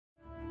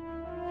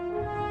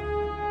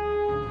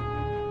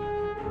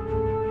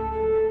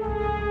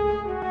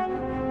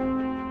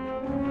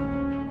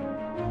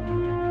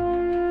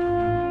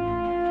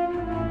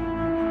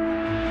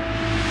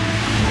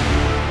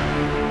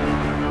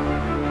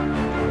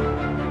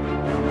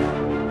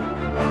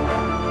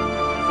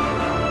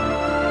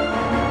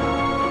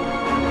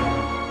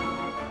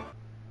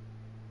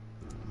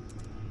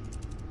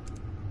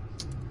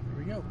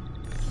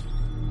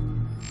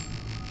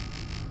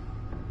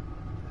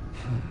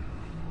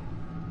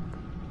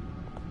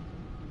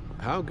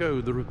How go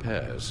the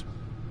repairs?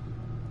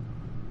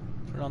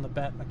 Turn on the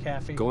Bat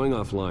McAfee. Going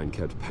offline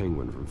kept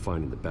Penguin from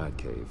finding the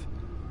Batcave,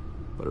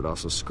 but it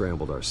also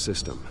scrambled our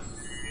system.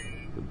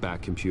 The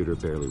Bat computer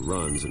barely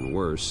runs, and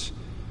worse,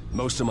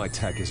 most of my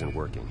tech isn't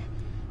working.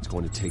 It's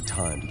going to take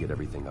time to get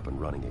everything up and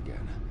running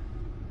again.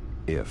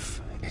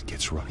 If it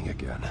gets running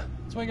again.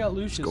 That's why I got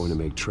Lucius. It's going to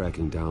make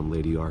tracking down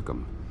Lady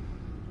Arkham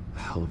a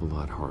hell of a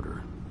lot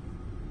harder.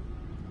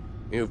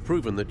 You've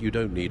proven that you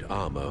don't need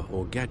armor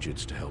or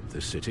gadgets to help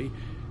this city.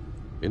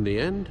 In the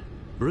end,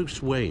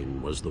 Bruce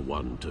Wayne was the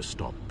one to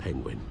stop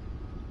Penguin.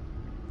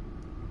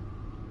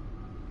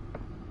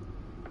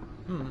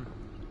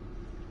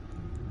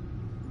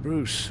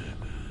 Bruce,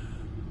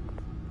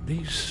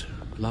 these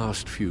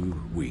last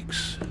few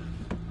weeks,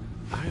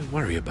 I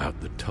worry about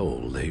the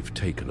toll they've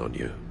taken on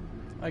you.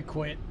 I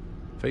quit.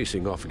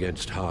 Facing off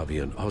against Harvey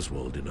and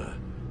Oswald in a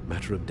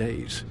matter of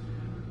days.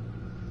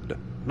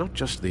 Not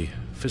just the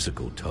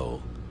physical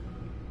toll.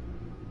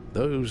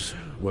 Those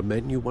were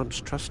men you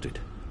once trusted,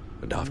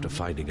 and after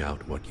finding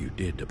out what you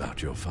did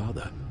about your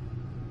father,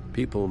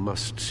 people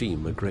must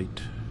seem a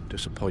great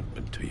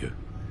disappointment to you.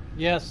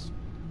 Yes.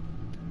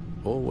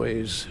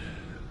 Always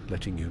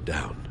letting you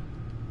down.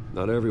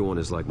 Not everyone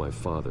is like my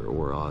father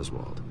or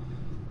Oswald.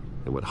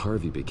 And what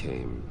Harvey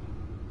became,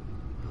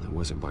 well, it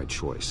wasn't by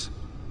choice.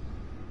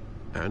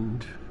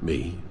 And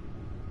me.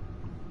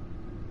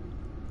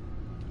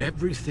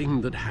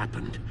 Everything that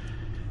happened,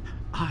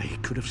 I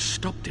could have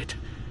stopped it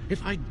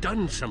if I'd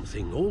done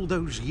something all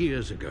those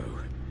years ago.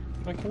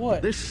 Like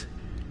what? This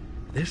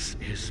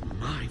is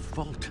my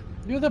fault.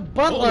 You're the All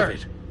butler. of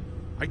it.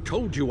 I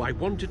told you I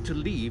wanted to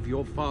leave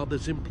your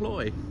father's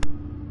employ.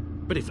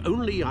 But if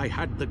only I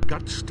had the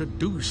guts to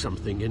do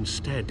something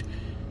instead.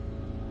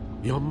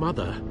 Your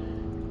mother,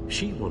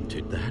 she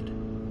wanted that.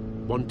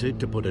 Wanted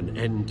to put an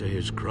end to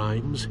his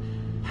crimes.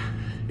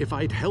 If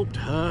I'd helped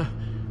her,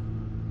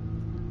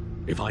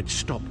 if I'd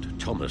stopped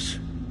Thomas,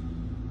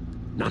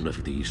 none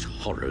of these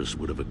horrors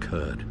would have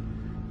occurred.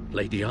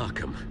 Lady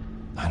Arkham.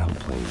 I don't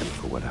blame you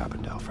for what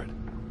happened, Alfred.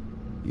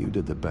 You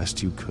did the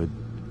best you could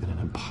in an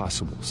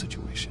impossible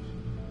situation.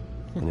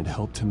 And it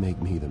helped to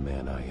make me the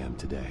man I am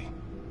today.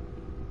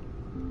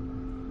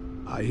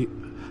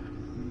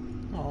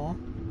 Aw.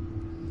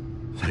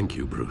 Thank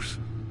you, Bruce.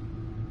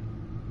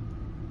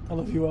 I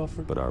love you,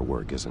 Alfred. But our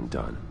work isn't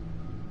done.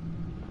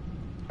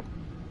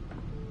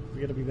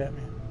 We gotta be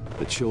Batman.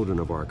 The children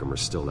of Arkham are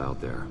still out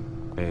there.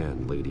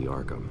 And Lady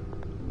Arkham.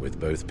 With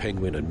both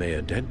Penguin and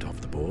Mayor Dent off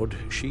the board,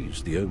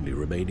 she's the only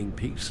remaining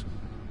piece.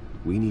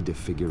 We need to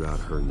figure out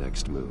her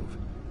next move.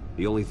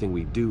 The only thing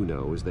we do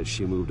know is that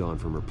she moved on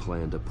from her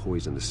plan to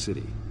poison the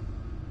city.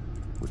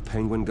 With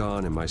Penguin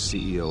gone and my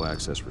CEO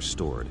access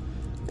restored,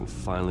 I can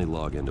finally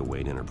log into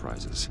Wayne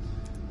Enterprises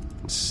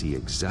and see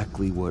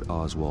exactly what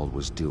Oswald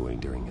was doing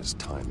during his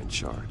time in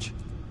charge.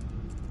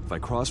 If I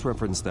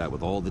cross-reference that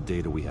with all the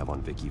data we have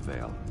on Vicky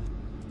Vale,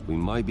 we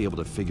might be able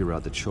to figure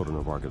out the Children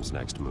of Arkham's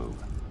next move.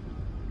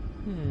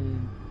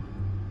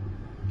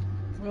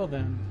 Well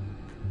then.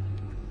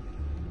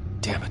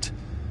 Damn it.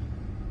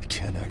 I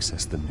can't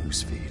access the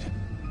newsfeed.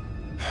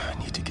 I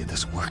need to get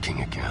this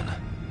working again.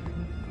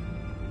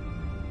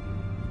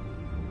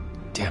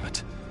 Damn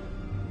it.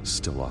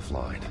 Still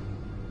offline.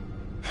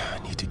 I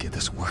need to get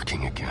this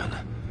working again.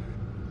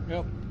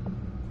 Yep.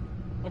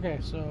 Okay,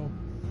 so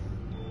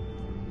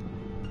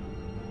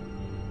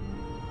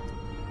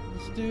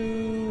let's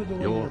do the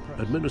Wayne Your Enterprise.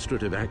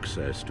 administrative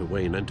access to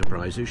Wayne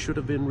Enterprises should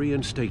have been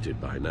reinstated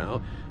by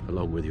now,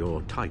 along with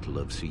your title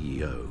of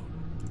CEO.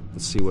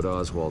 Let's see what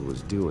Oswald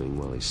was doing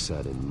while he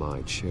sat in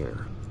my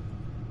chair.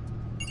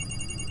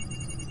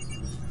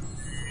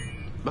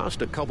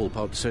 Master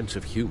Cobblepot's sense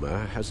of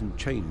humor hasn't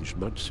changed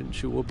much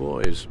since you were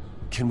boys.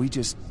 Can we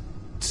just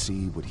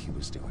see what he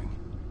was doing?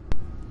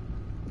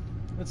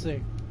 Let's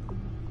see.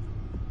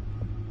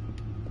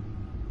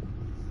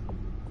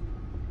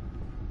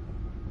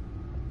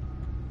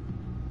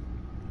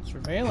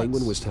 Surveillance.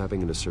 Penguin was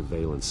tapping into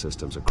surveillance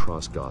systems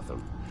across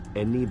Gotham.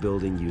 Any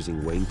building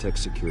using Wayne Tech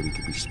security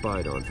could be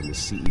spied on from the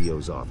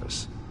CEO's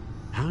office.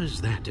 How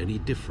is that any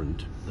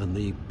different than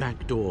the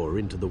back door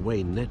into the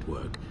Wayne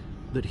network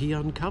that he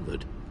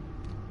uncovered?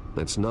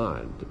 That's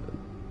not.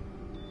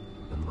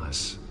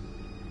 Unless.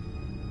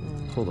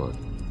 Hold on.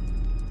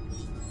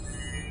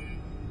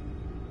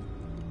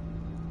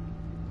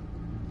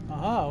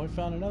 Aha, we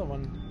found another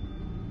one.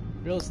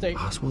 Real estate.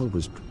 Oswald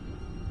was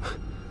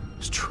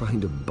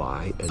trying to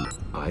buy an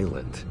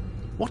island.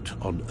 What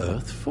on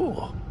earth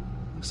for?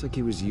 Looks like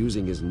he was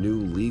using his new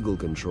legal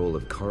control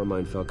of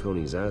Carmine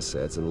Falcone's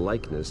assets and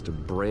likeness to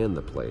brand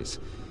the place.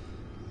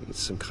 It's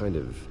some kind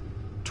of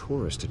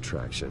tourist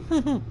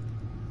attraction.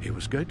 He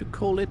was going to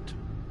call it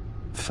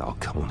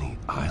Falcone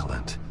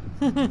Island.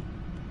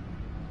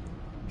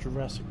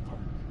 Jurassic Park.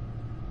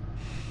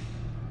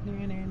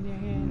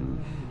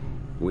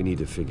 We need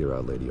to figure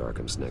out Lady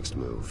Arkham's next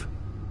move.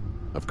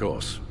 Of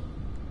course.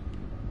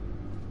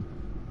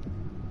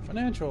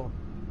 Financial.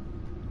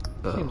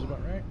 Seems about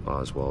right.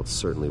 Oswald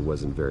certainly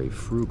wasn't very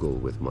frugal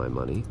with my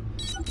money.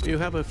 You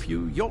have a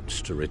few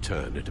yachts to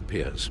return, it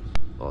appears.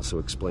 Also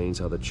explains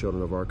how the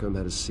children of Arkham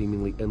had a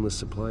seemingly endless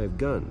supply of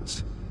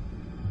guns.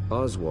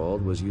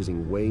 Oswald was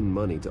using Wayne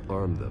money to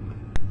arm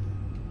them.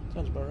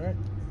 Sounds about right.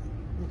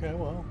 Okay,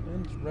 well,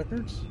 and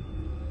records?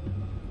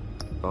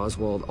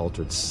 Oswald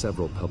altered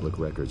several public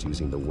records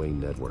using the Wayne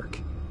network.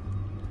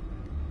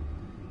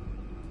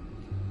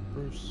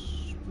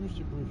 Brucey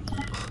Bruce.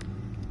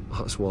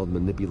 Oswald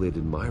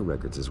manipulated my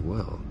records as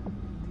well.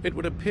 It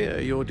would appear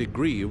your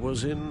degree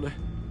was in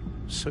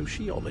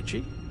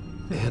sociology?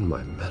 And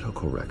my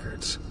medical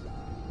records.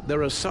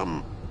 There are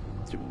some,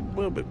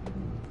 well,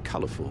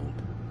 colorful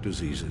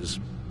diseases.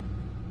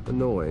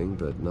 Annoying,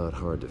 but not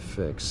hard to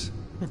fix.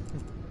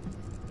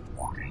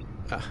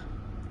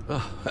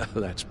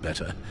 That's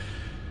better.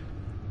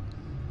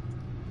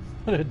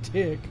 What a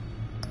dick.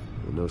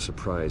 Well, no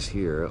surprise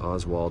here,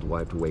 Oswald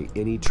wiped away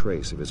any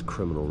trace of his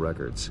criminal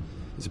records.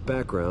 His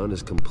background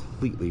is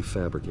completely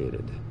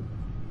fabricated.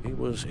 He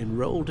was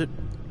enrolled at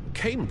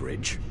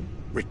Cambridge?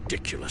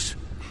 Ridiculous.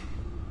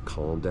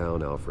 Calm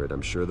down, Alfred.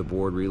 I'm sure the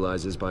board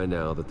realizes by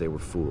now that they were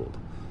fooled.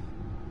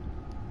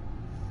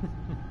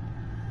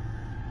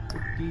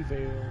 Vicky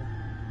Vale.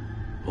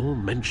 All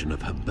mention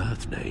of her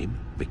birth name,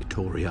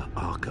 Victoria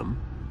Arkham,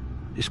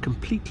 is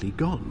completely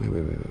gone.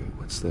 Wait.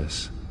 What's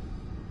this?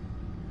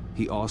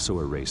 He also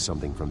erased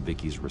something from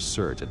Vicky's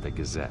research at the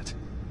Gazette.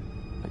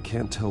 I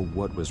can't tell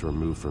what was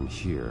removed from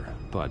here,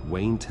 but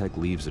Wayne Tech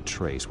leaves a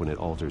trace when it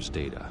alters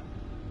data.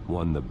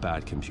 One the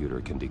Bat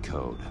computer can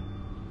decode.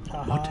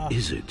 What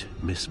is it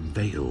Miss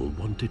Vale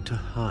wanted to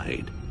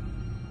hide?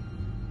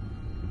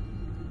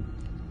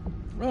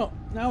 Well,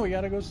 now we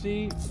gotta go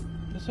see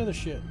this other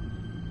shit.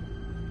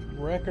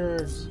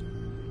 Records.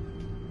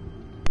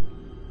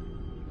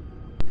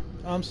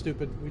 I'm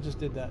stupid. We just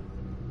did that.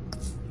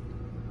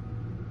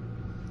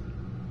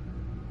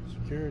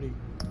 Security.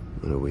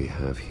 What do we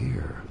have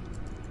here?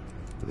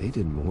 They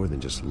did more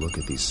than just look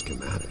at these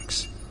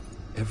schematics.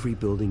 Every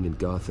building in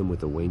Gotham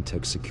with a Wayne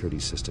Tech security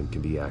system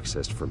can be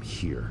accessed from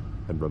here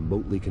and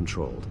remotely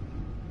controlled.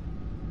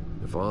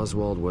 If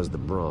Oswald was the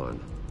brawn,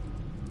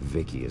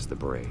 Vicky is the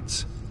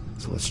brains.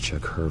 So let's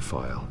check her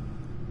file.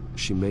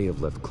 She may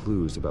have left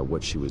clues about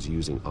what she was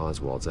using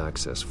Oswald's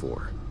access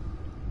for.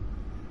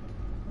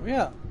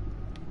 Yeah.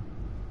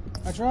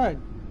 I tried.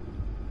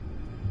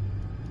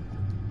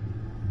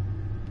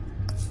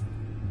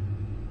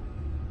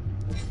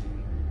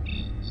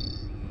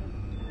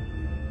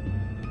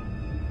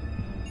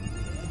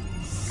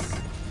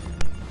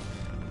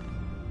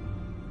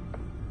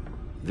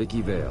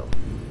 Vicky Vale,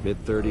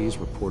 mid-30s,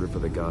 reported for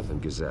the Gotham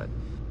Gazette.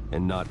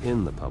 And not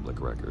in the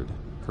public record,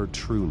 her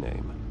true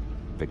name,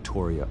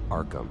 Victoria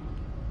Arkham.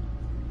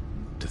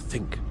 To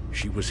think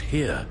she was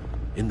here,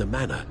 in the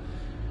manor.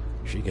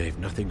 She gave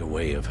nothing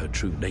away of her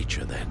true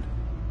nature then.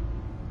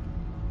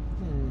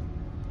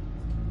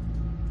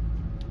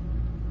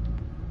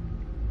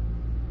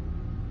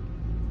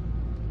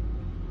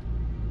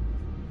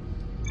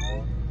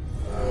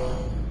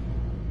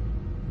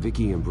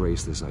 Vicky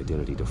embraced this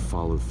identity to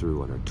follow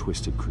through on her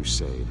twisted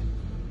crusade.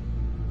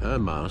 Her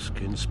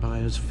mask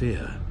inspires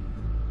fear.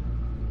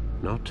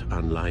 Not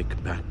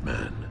unlike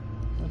Batman.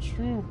 That's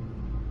true.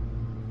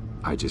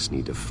 I just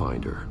need to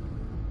find her.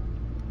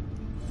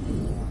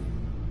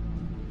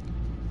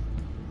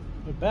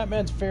 But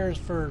Batman's fair is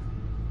for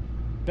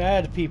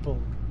bad people.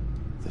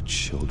 The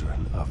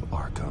children of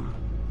Arkham.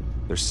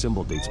 Their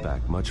symbol dates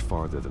back much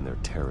farther than their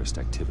terrorist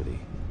activity.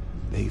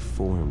 They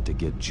formed to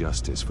get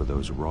justice for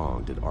those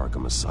wronged at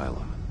Arkham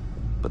Asylum.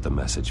 But the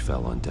message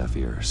fell on deaf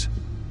ears.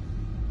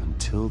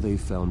 Until they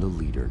found a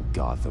leader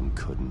Gotham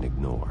couldn't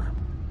ignore.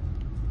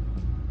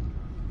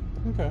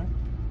 Okay.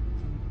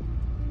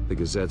 The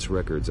Gazette's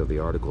records of the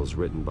articles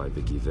written by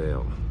Vicky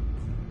Vale.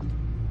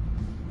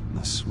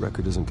 This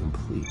record isn't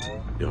complete.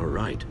 You're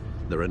right.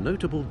 There are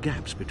notable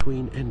gaps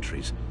between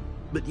entries.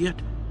 But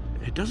yet,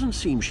 it doesn't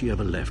seem she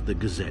ever left the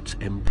Gazette's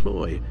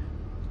employ.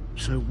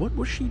 So what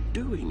was she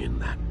doing in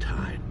that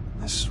time?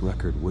 This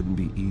record wouldn't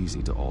be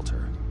easy to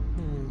alter.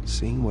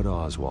 Seeing what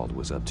Oswald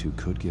was up to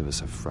could give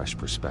us a fresh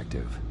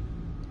perspective.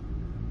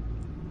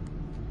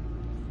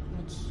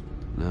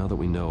 Now that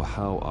we know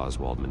how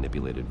Oswald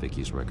manipulated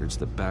Vicky's records,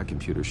 the Bat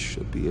computer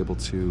should be able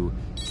to...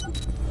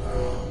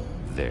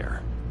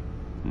 There.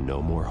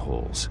 No more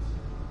holes.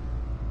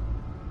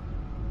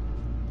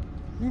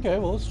 Okay,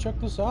 well, let's check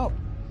this out.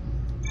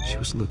 She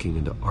was looking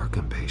into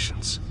Arkham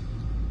patients.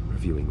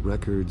 Reviewing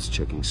records,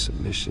 checking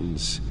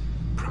submissions,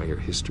 prior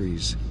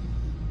histories.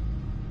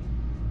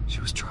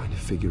 She was trying to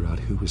figure out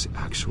who was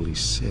actually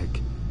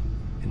sick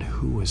and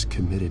who was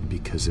committed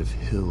because of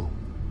Hill,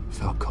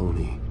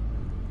 Falcone,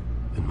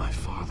 and my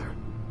father.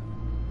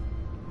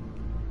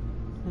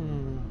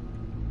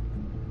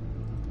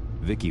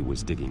 Vicky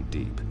was digging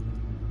deep.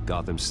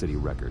 Gotham City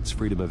records,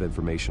 Freedom of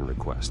Information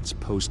requests,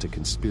 posts to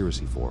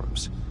conspiracy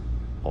forums.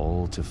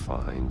 All to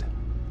find...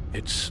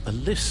 It's a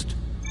list.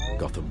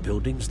 Gotham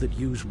buildings that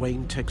use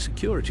Wayne Tech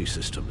security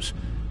systems.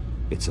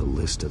 It's a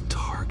list of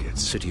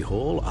targets. City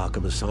Hall,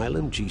 Arkham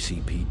Asylum,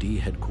 GCPD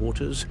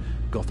headquarters,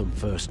 Gotham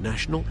First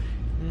National.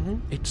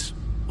 It's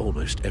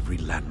almost every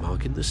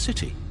landmark in the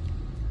city.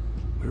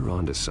 We're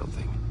onto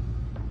something.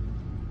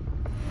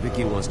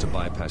 Vicky wants to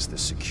bypass the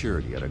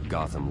security at a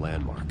Gotham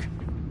landmark.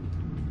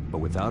 But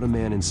without a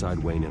man inside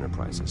Wayne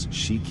Enterprises,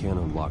 she can't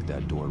unlock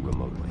that door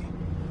remotely.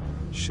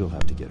 She'll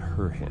have to get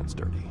her hands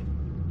dirty.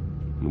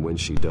 And when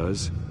she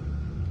does,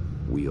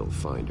 we'll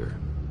find her.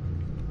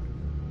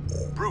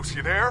 Bruce,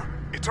 you there?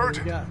 It's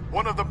urgent.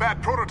 One of the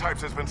Bat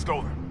prototypes has been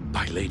stolen.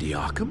 By Lady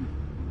Arkham?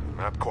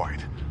 Not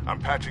quite. I'm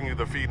patching you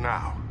the feed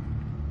now.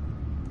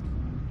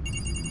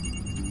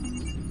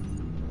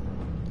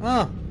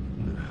 Oh.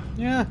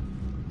 Yeah.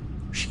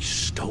 She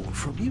stole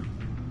from you?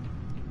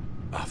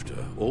 After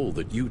all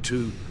that you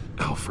two...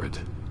 Alfred.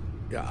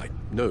 Yeah, I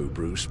know,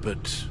 Bruce,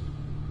 but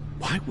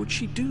why would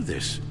she do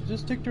this?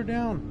 Just ticked her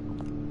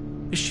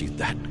down. Is she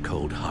that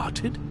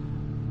cold-hearted?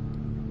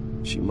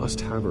 She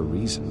must have her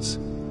reasons.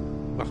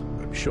 Well,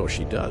 I'm sure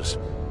she does.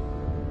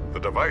 The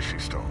device she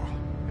stole,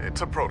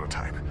 it's a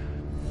prototype.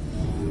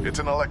 It's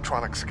an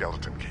electronic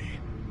skeleton key.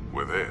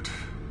 With it,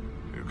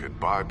 you could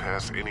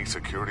bypass any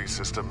security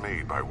system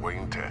made by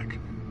Wayne Tech.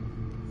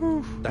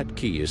 That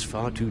key is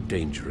far too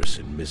dangerous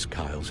in Miss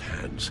Kyle's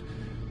hands,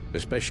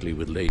 especially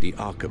with Lady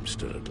Arkham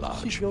still at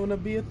large. She's gonna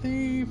be a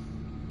thief.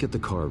 Get the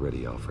car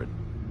ready, Alfred.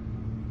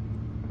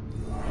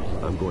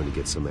 I'm going to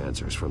get some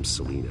answers from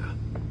Selina.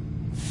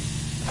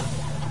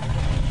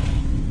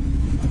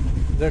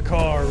 The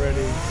car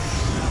ready.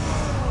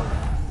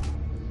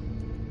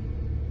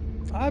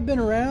 I've been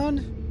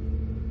around.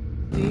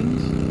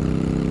 Things.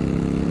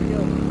 Here we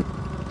go.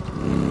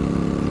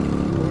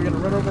 Oh, we're gonna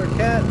run over a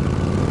cat.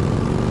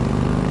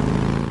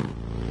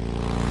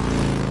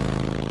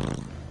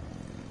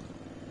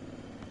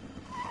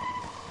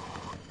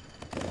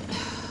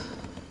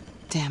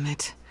 Damn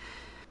it.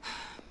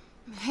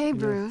 Hey,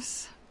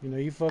 Bruce. You know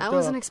you fucked up. I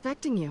wasn't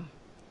expecting you.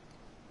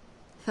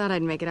 Thought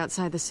I'd make it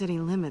outside the city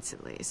limits,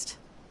 at least.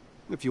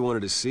 If you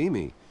wanted to see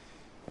me,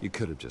 you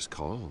could have just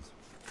called.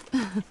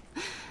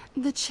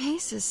 The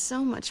chase is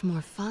so much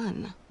more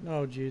fun.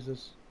 Oh,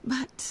 Jesus.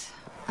 But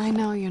I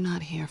know you're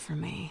not here for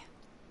me.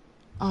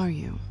 Are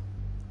you?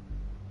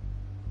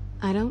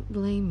 I don't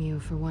blame you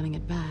for wanting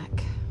it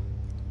back.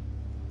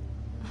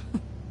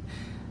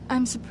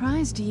 I'm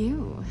surprised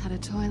you had a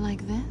toy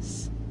like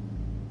this.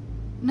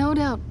 No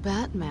doubt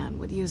Batman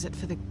would use it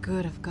for the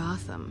good of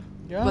Gotham.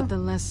 Yeah. But the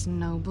less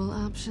noble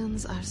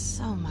options are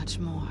so much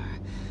more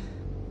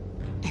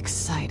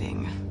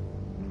exciting.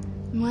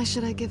 Why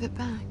should I give it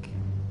back?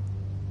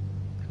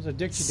 Because I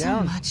dicked you So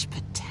down. much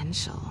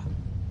potential.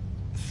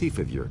 A thief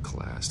of your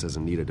class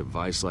doesn't need a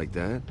device like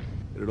that.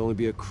 It'd only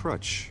be a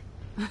crutch.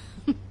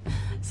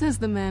 Says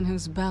the man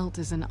whose belt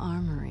is an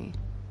armory.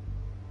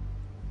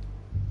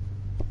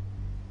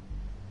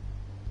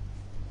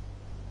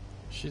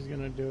 She's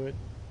gonna do it.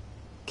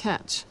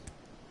 Catch.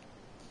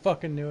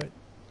 Fucking knew it.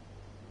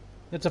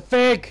 It's a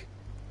fake!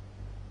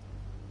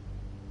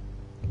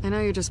 I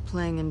know you're just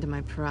playing into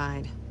my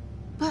pride.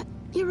 But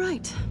you're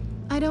right.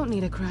 I don't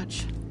need a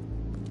crutch.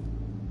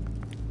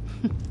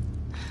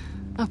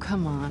 Oh,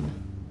 come on.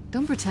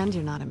 Don't pretend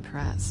you're not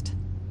impressed.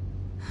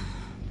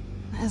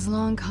 As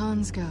long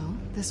cons go,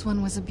 this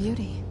one was a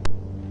beauty.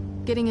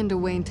 Getting into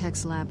Wayne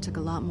Tech's lab took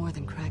a lot more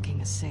than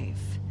cracking a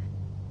safe.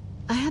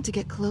 I had to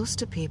get close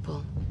to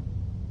people.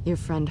 Your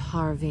friend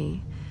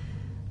Harvey.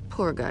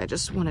 Poor guy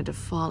just wanted to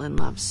fall in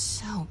love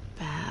so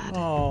bad.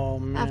 Oh,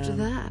 man. After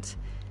that,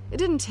 it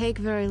didn't take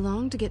very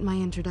long to get my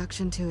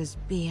introduction to his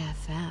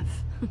BFF.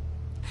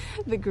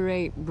 The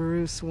great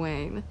Bruce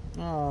Wayne.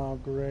 Oh,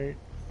 great.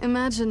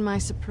 Imagine my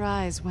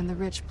surprise when the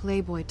rich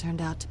playboy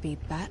turned out to be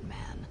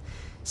Batman,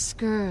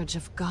 Scourge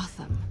of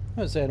Gotham.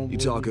 I say I don't You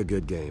believe talk a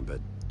good game, but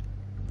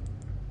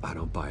I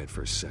don't buy it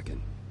for a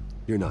second.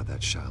 You're not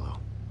that shallow.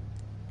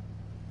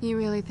 You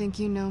really think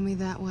you know me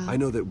that well? I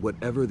know that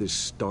whatever this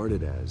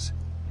started as,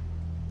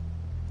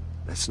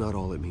 that's not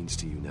all it means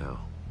to you now.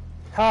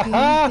 Ha The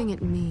ha! only thing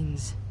it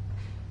means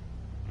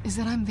is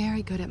that I'm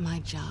very good at my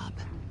job.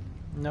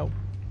 Nope.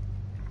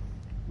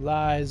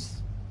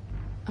 Lies.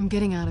 I'm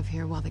getting out of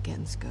here while the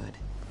getting's good.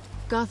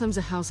 Gotham's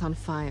a house on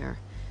fire,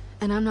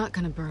 and I'm not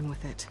gonna burn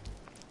with it.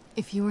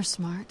 If you were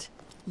smart,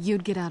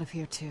 you'd get out of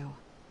here too.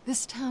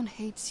 This town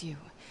hates you.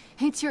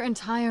 Hates your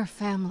entire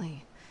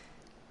family.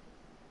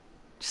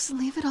 Just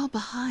leave it all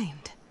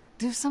behind.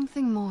 Do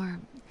something more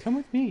Come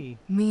with me.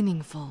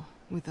 meaningful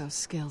with those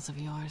skills of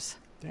yours.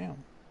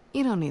 Damn.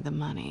 You don't need the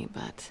money,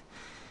 but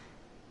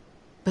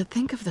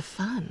think of the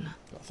fun.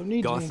 Gotham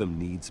needs me. Gotham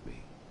needs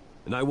me.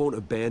 And I won't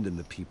abandon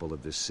the people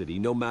of this city,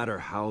 no matter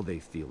how they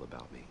feel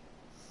about me.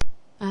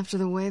 After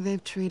the way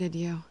they've treated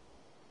you,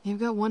 you've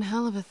got one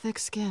hell of a thick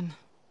skin.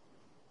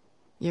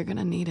 You're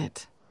gonna need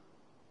it.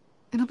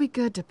 It'll be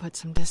good to put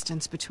some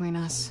distance between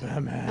us.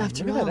 Batman.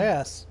 After Look at all, that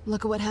ass.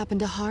 look at what happened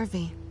to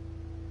Harvey.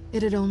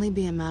 It'd only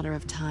be a matter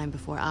of time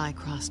before I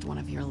crossed one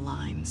of your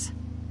lines.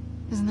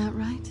 Isn't that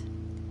right?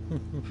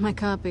 My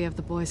copy of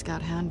the Boy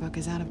Scout Handbook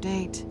is out of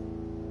date.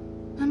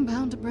 I'm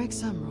bound to break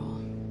some rule.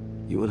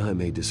 You and I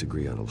may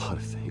disagree on a lot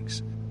of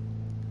things,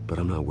 but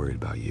I'm not worried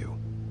about you.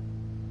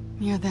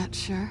 You're that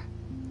sure?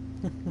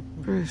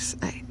 Bruce,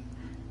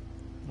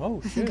 Oh,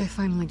 I shit. think I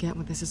finally get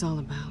what this is all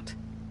about.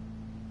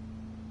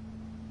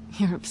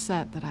 You're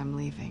upset that I'm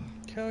leaving.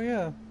 Hell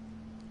yeah.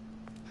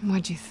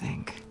 What'd you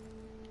think?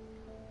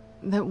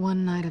 That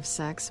one night of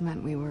sex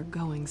meant we were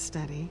going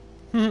steady?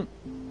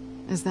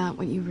 Is that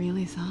what you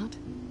really thought?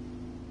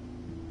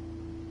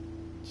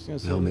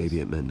 Well, maybe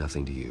it meant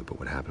nothing to you, but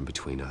what happened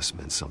between us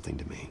meant something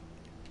to me.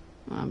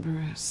 Oh,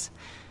 Bruce.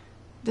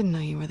 Didn't know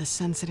you were the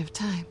sensitive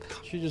type.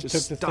 She just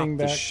took the thing Stop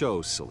back. the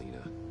show,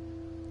 Selena.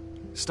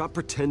 Stop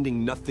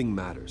pretending nothing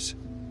matters.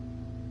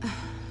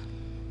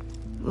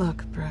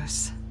 Look,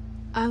 Bruce.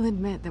 I'll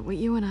admit that what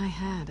you and I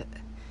had, it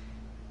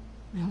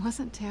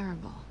wasn't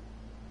terrible.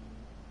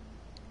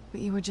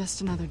 But you were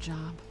just another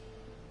job.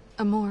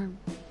 A more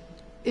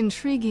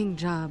intriguing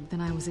job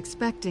than I was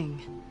expecting.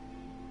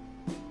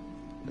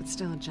 But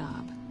still a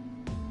job.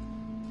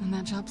 And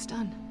that job's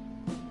done.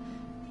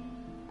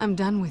 I'm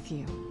done with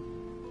you.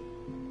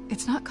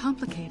 It's not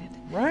complicated.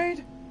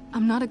 Right?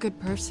 I'm not a good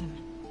person.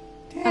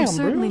 Damn, I'm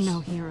certainly Bruce. no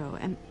hero,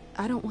 and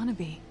I don't want to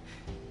be.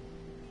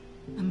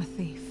 I'm a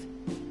thief.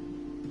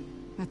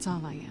 That's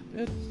all I am.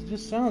 It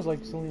just sounds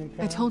like Selena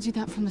Kyle. I told you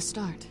that from the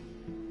start.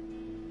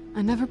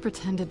 I never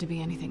pretended to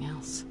be anything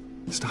else.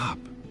 Stop.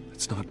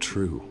 It's not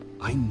true.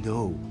 I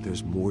know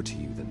there's more to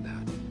you than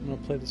that. I'm gonna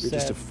play the You're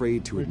just sad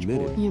afraid to rich admit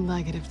boy. it. You'd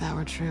like it if that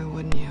were true,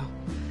 wouldn't you?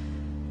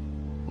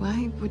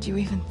 Why would you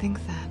even think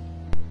that?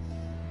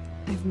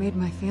 I've made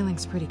my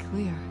feelings pretty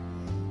clear.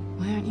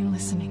 Why aren't you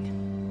listening?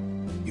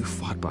 You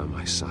fought by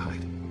my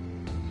side.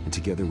 And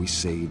together we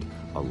saved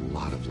a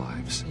lot of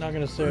lives. Not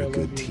gonna say We're I a love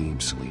good you. team,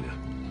 Selena.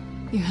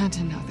 You had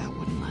to know that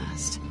wouldn't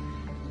last.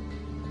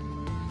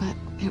 But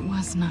it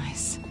was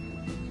nice.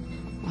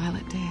 While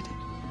it did.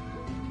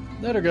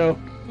 Let her go.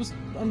 Just,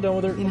 I'm done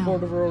with her. You I'm know-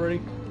 bored of her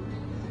already.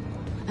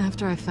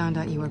 After I found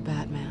out you were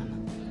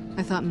Batman,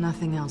 I thought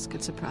nothing else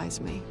could surprise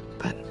me.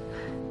 But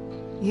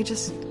you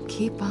just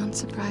keep on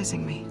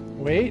surprising me.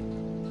 Wait.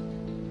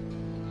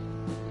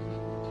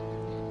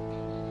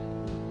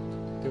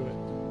 Do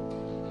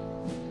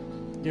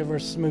it. Give her a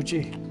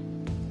smoochie.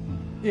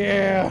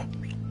 Yeah.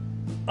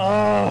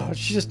 Oh,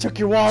 she just took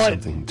your wallet.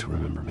 Something to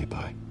remember me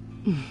by.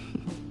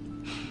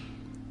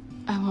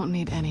 I won't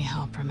need any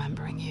help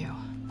remembering you.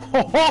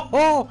 Ho, ho,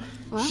 ho.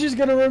 Well, She's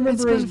gonna remember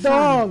it's his been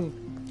fun. dong.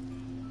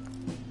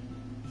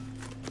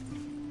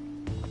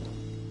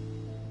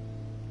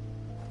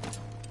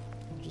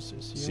 Just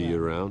say See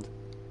you around?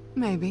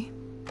 Maybe.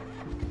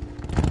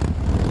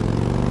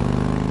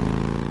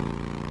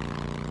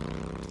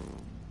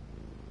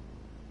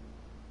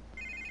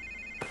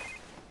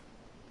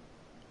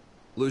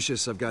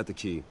 Lucius, I've got the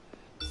key.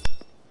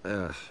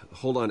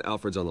 Hold on,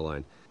 Alfred's on the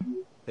line.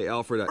 Hey,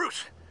 Alfred,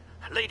 Bruce,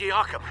 Lady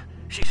Arkham,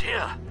 she's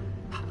here.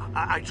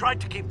 I tried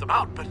to keep them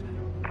out, but...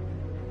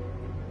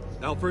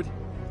 Alfred?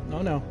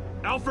 No, no.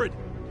 Alfred!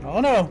 Oh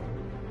no.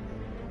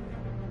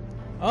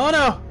 Oh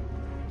no.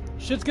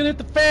 Shit's gonna hit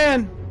the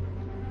fan.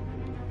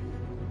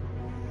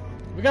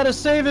 We gotta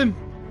save him.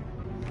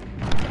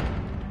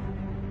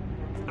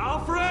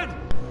 Alfred!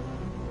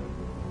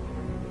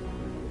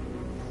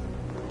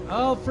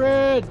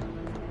 Alfred.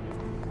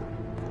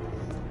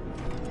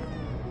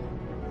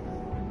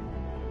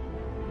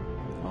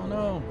 Oh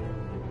no.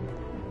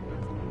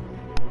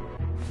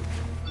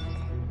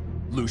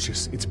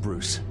 Lucius, it's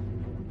Bruce.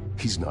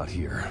 He's not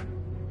here.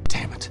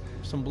 Damn it.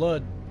 Some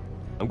blood.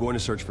 I'm going to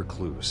search for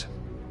clues.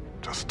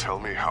 Just tell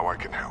me how I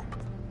can help.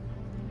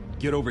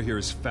 Get over here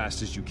as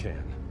fast as you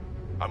can.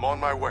 I'm on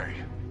my way.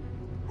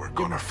 We're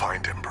gonna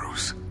find him,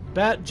 Bruce.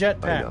 Bat I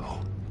jetpack.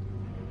 know.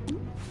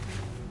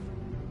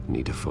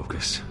 Need to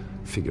focus.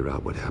 Figure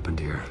out what happened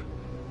here.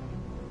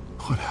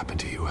 What happened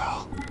to you,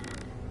 Al?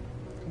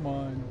 Come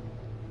on.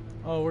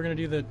 Oh, we're gonna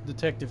do the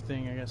detective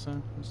thing, I guess, huh?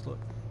 Let's look.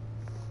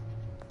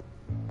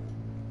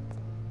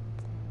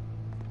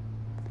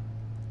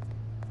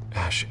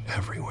 Ash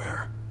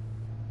everywhere.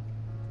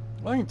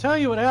 Well, I can tell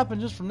you what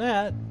happened just from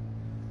that.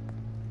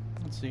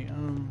 Let's see.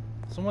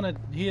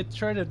 He had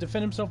tried to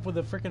defend himself with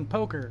a freaking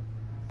poker.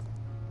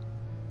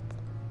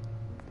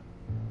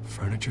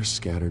 Furniture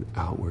scattered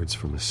outwards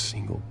from a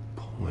single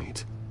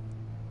point.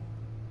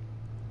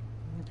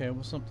 Okay,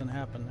 well, something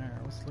happened there.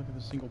 Let's look at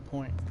the single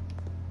point.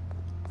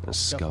 A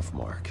scuff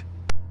mark.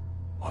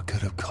 What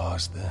could have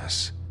caused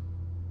this?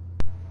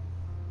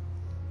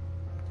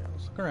 Okay,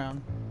 let's look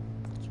around.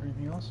 Is there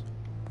anything else?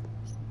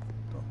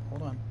 Oh,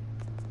 hold on.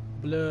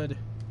 Blood.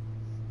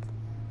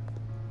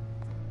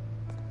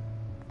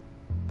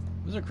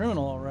 This is a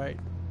criminal, all right.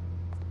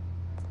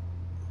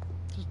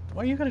 Just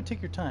why you gotta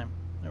take your time?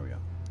 There we go.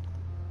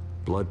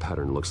 Blood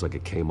pattern looks like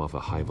it came off a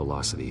high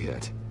velocity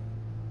hit.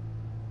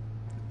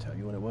 Tell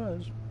you what it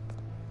was.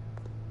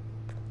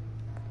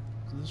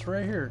 This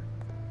right here.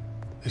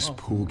 This Oh.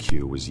 pool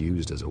cue was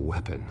used as a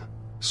weapon.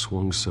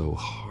 Swung so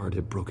hard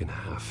it broke in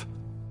half.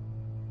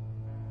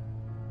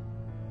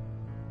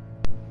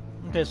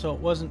 Okay, so it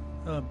wasn't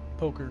a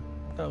poker.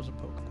 I thought it was a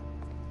poker.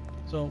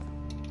 So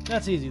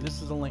that's easy.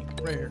 This is a link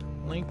right here.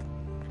 Link.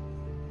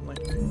 Link.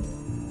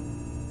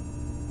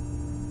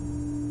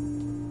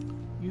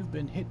 You've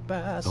been hit by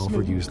a Alfred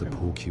smooth used the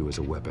criminal. pool cue as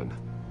a weapon.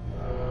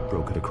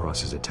 Broke it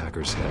across his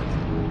attacker's head.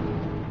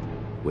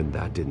 When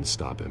that didn't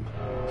stop him,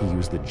 he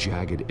used the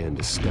jagged end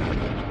to stab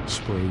him,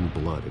 spraying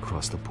blood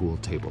across the pool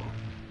table.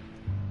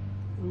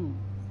 Ooh.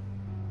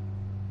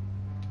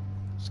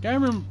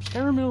 Skyrim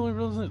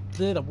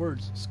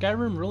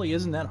really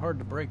isn't that hard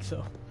to break,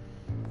 though.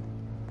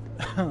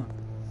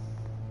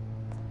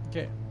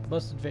 Okay,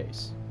 busted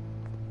vase.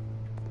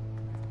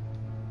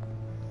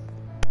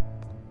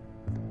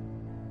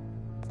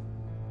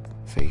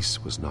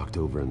 Face was knocked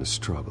over in the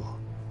struggle.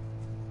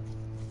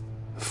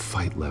 The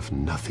fight left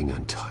nothing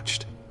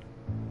untouched.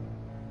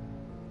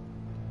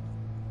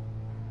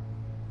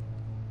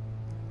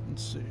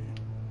 Let's see.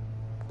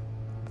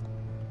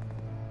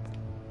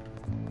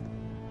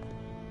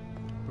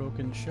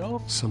 Broken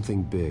shelf.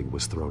 Something big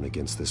was thrown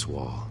against this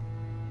wall.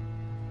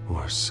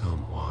 Or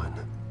someone.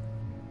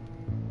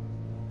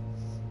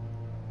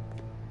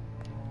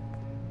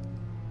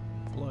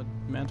 Blood.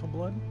 Mantle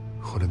blood?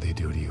 What did they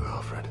do to you,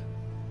 Alfred?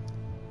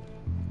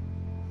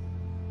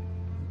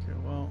 Okay,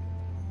 well...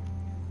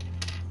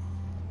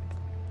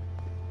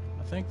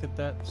 I think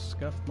that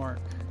scuff mark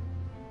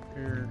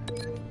here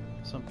has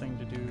something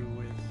to do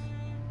with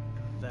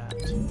that.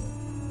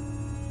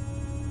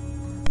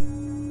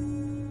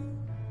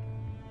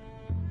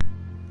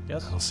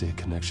 Yes? I don't see a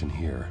connection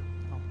here.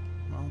 Oh,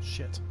 well,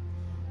 shit.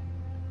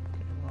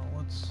 Okay, well,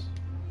 let's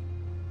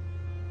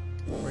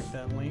break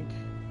that link.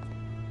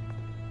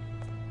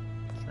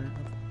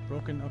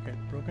 Broken, okay,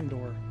 broken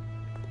door.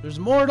 There's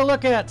more to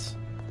look at!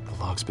 The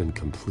lock's been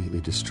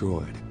completely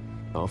destroyed.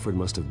 Alfred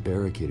must have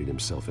barricaded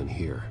himself in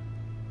here.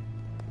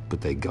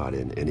 But they got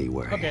in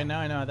anyway. Okay, now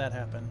I know how that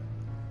happened.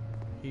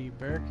 He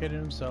barricaded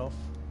himself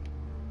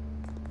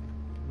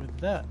with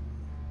that.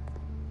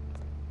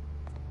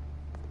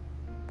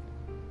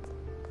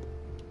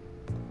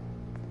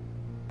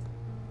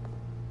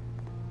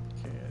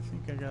 Okay, I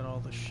think I got all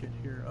the shit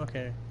here.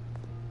 Okay,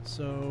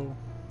 so...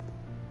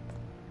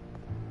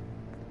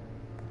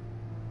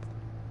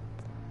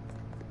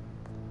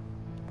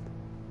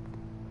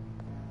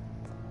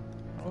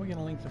 How are we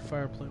gonna link the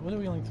fireplace? What are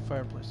we gonna link the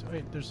fireplace to?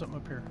 Wait, there's something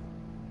up here.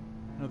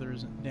 No, there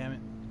isn't. Damn it.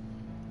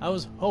 I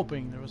was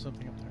hoping there was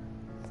something up there.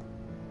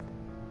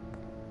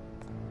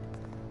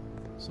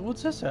 So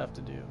what's this have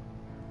to do?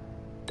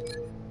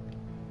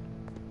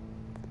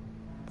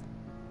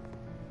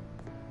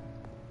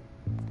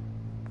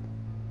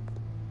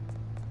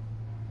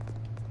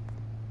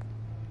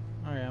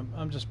 Alright,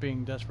 I'm just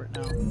being desperate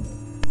now.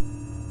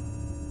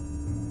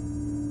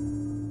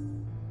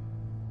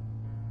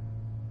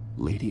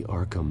 Lady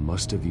Arkham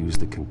must have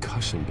used the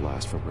concussion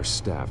blast from her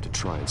staff to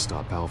try and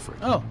stop Alfred.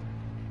 Oh!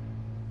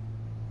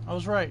 I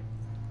was right.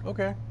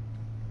 Okay.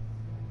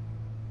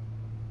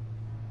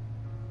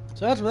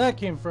 So that's where that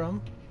came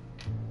from.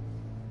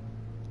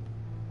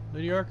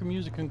 Lady Arkham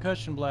used a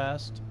concussion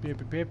blast. He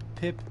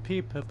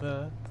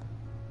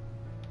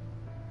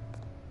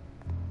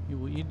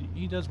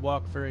does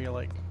walk very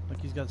like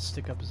he's got a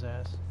stick up his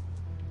ass.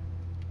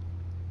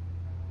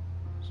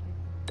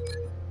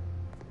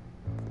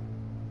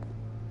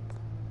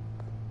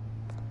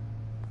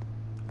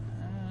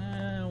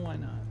 Why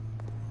not?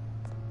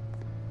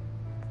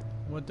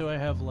 What do I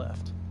have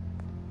left?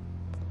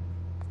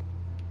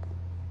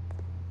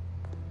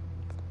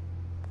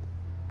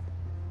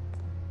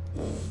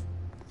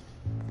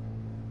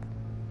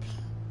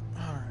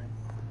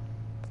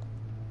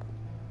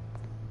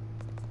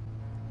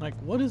 Like,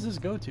 what does this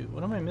go to?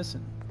 What am I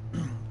missing?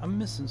 I'm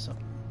missing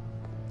something.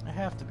 I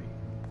have to be.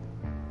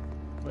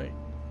 Wait.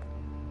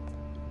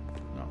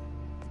 No.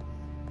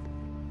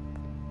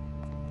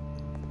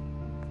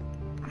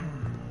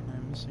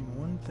 I'm missing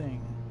one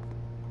thing.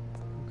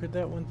 What could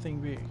that one thing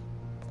be?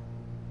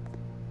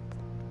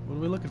 What are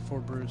we looking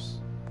for, Bruce?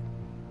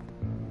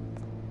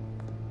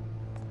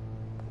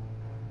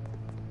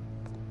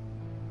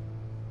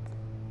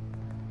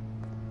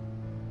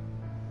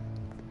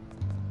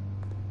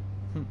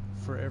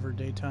 Forever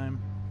daytime.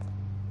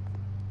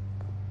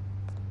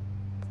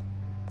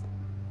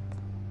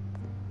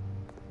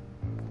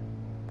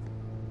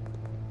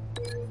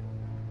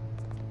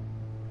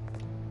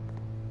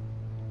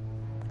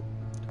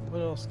 What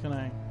else can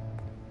I...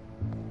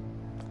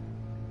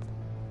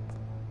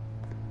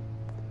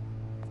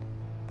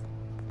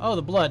 Oh,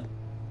 the blood.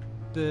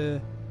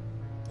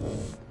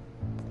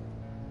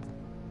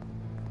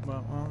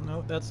 Well,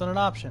 no, that's not an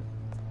option.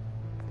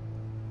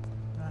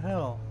 The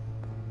hell?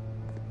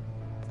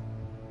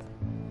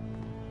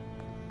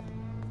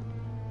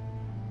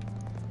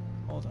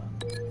 Hold on.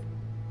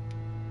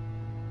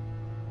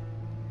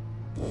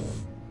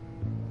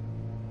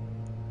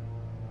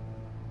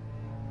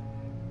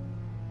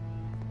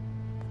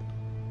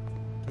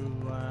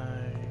 Do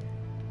I...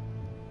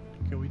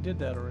 Okay, we did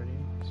that already,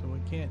 so we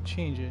can't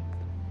change it.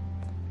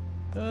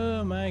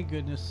 Oh my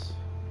goodness.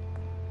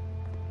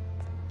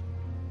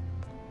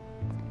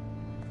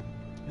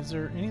 Is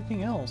there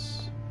anything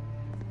else?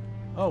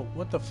 Oh,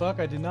 what the fuck?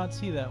 I did not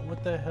see that.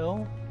 What the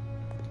hell?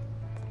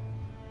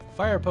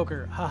 Fire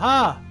poker.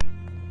 Haha!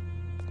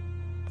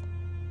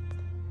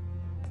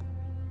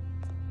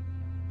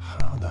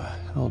 How the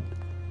hell?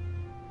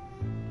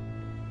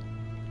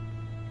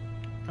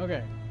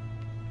 Okay.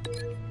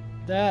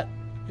 That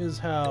is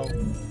how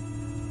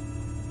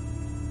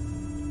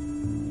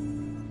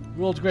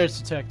world's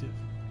greatest detective.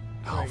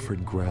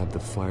 Alfred grabbed the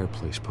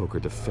fireplace poker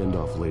to fend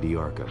off Lady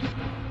Arkham,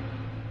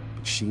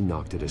 but she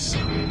knocked it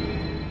aside.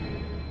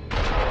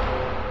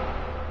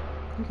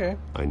 Okay.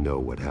 I know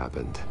what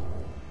happened.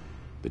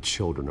 The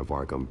children of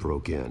Arkham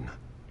broke in.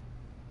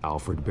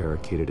 Alfred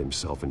barricaded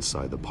himself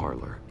inside the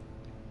parlor.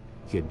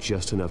 He had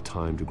just enough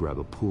time to grab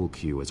a pool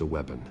cue as a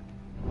weapon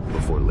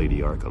before Lady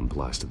Arkham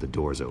blasted the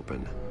doors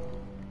open.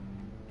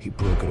 He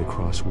broke it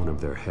across one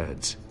of their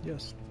heads,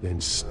 Yes.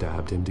 then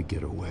stabbed him to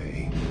get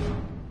away.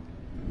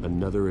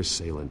 Another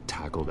assailant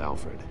tackled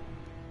Alfred,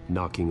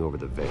 knocking over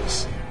the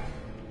vase.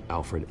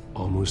 Alfred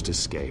almost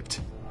escaped,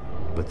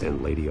 but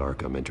then Lady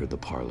Arkham entered the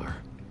parlor.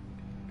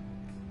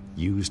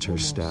 Used her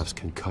staff's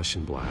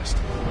concussion blast,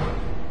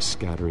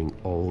 scattering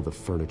all the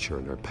furniture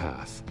in her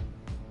path,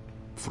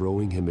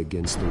 throwing him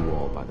against the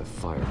wall by the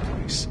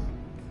fireplace.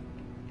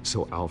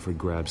 So Alfred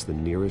grabs the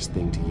nearest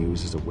thing to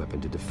use as a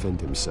weapon to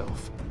defend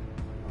himself.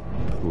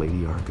 But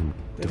Lady Arkham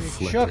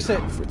deflected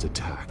Alfred's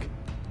attack,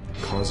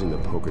 causing the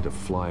poker to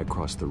fly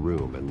across the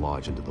room and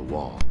lodge into the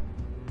wall.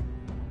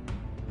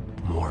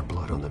 More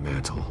blood on the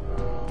mantle.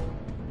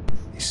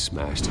 He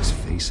smashed his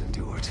face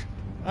into it.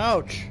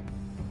 Ouch.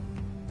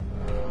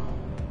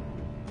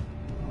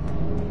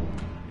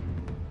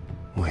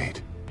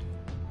 Wait.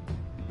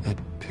 That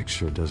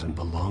picture doesn't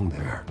belong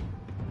there.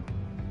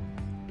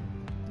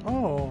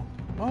 Oh.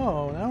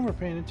 Oh, now we're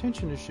paying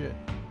attention to shit.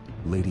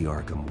 Lady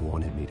Arkham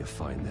wanted me to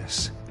find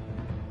this.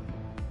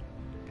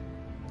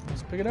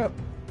 Let's pick it up.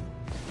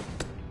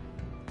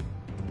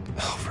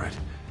 Alfred.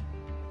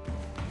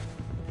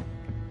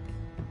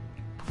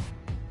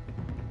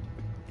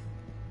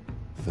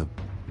 The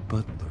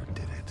butler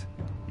did it.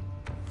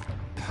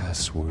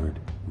 Password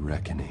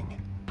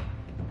reckoning.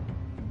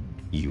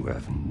 You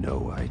have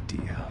no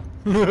idea.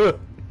 The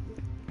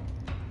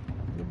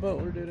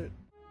butler did it.